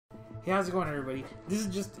Hey, how's it going, everybody? This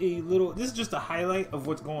is just a highlight of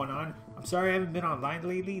what's going on. I'm sorry I haven't been online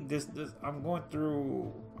lately. I'm going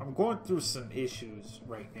through some issues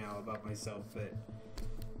right now about myself, but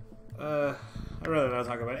I'd rather not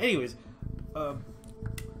talk about it. Anyways, I'm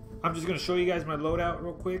just gonna show you guys my loadout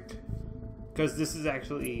real quick, because this is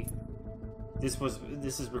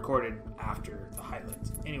recorded after the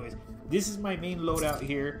highlights. Anyways, this is my main loadout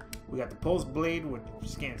here. We got the pulse blade, which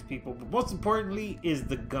scans people, but most importantly is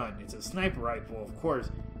the gun. It's a sniper rifle, of course.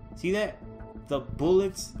 See that? The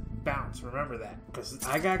bullets bounce. Remember that, because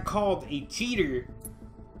I got called a cheater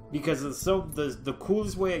because of the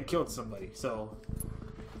coolest way I killed somebody. So,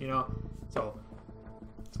 you know,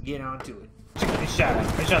 let's get on to it. Check this shot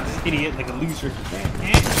out. I shot this idiot like a loser.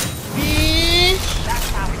 Bitch!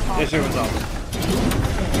 That shit was awesome.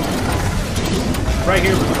 Right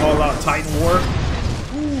here with the all-out Titan War.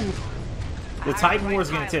 Ooh. The Titan War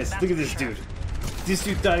is gonna test. Look at this dude. This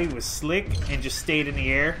dude thought he was slick and just stayed in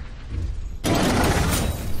the air.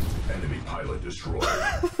 Enemy pilot destroyed.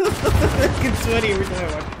 It's sweaty every time I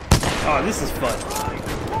watch it. Oh, this is fun.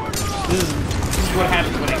 This is what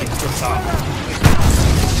happens when I get pissed off.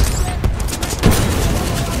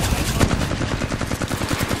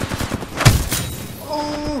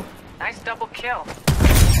 Oh! Nice double kill.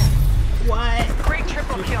 What? Great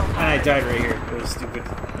triple kill. And I died right here. It was stupid.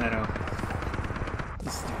 I know.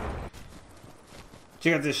 It's stupid.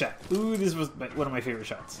 Check out this shot. Ooh, this was one of my favorite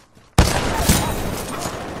shots. Fudge!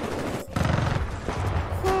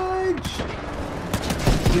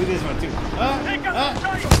 Look at this one too.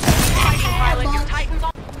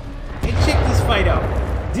 Hey, check this fight out.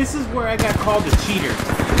 This is where I got called a cheater.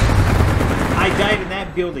 I died in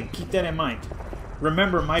that building. Keep that in mind.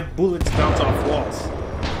 Remember, my bullets bounce off walls.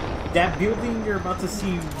 That building you're about to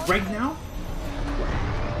see right now?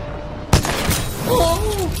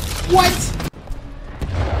 Oh! What?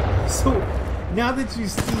 So, now that you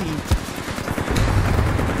see, you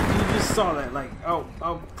just saw that, like, I'll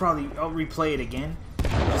replay it again,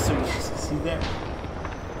 just so you guys can see that.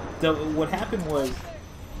 What happened was,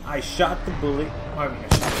 I shot the bullet,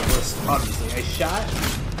 obviously. I shot,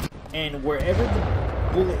 and wherever the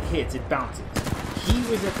bullet hits, it bounces. He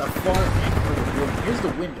was at the far end of the building. Here's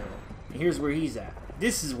the window. And here's where he's at.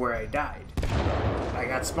 This is where I died. I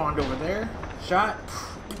got spawned over there, shot,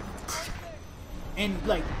 and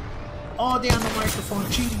like all down the microphone,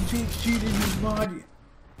 cheating, use mod.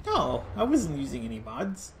 No, I wasn't using any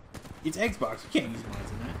mods. It's Xbox. You can't use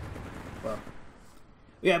mods in that. Well,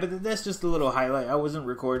 yeah, but that's just a little highlight. I wasn't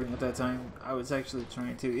recording at that time. I was actually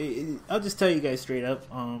trying to. I'll just tell you guys straight up.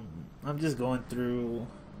 I'm just going through.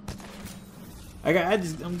 I'm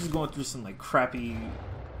just going through some like crappy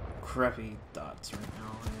thoughts right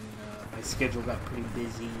now, and my schedule got pretty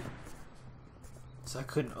busy, so I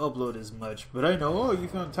couldn't upload as much. But I know, oh, you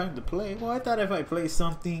found time to play. Well, I thought if I play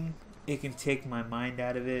something, it can take my mind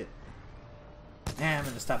out of it. Nah, I'm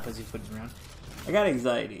gonna stop pussyfooting around. I got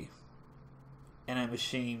anxiety, and I'm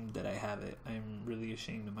ashamed that I have it. I'm really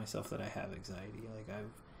ashamed of myself that I have anxiety. Like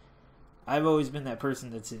I've always been that person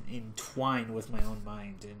that's entwined with my own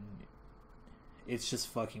mind, and it's just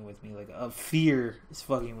fucking with me. Like, fear is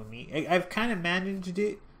fucking with me. I've kind of managed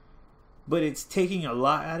it, but it's taking a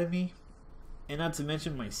lot out of me. And not to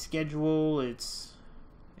mention my schedule. It's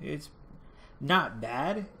not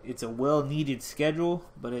bad. It's a well-needed schedule,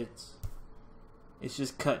 but it's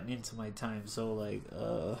just cutting into my time. So, like,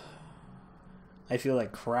 I feel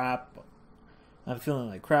like crap. I'm feeling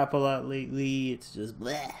like crap a lot lately. It's just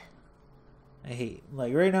bleh. I hate.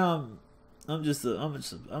 Like, right now, I'm just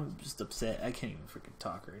upset. I can't even freaking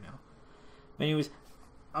talk right now. But anyways,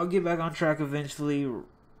 I'll get back on track eventually.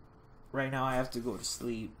 Right now I have to go to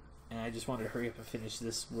sleep, and I just wanted to hurry up and finish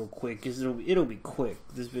this real quick, because it'll be quick.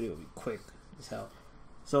 This video will be quick as hell.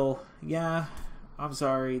 So yeah, I'm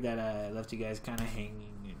sorry that I left you guys kind of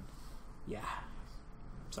hanging, and yeah,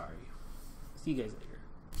 I'm sorry. See you guys later.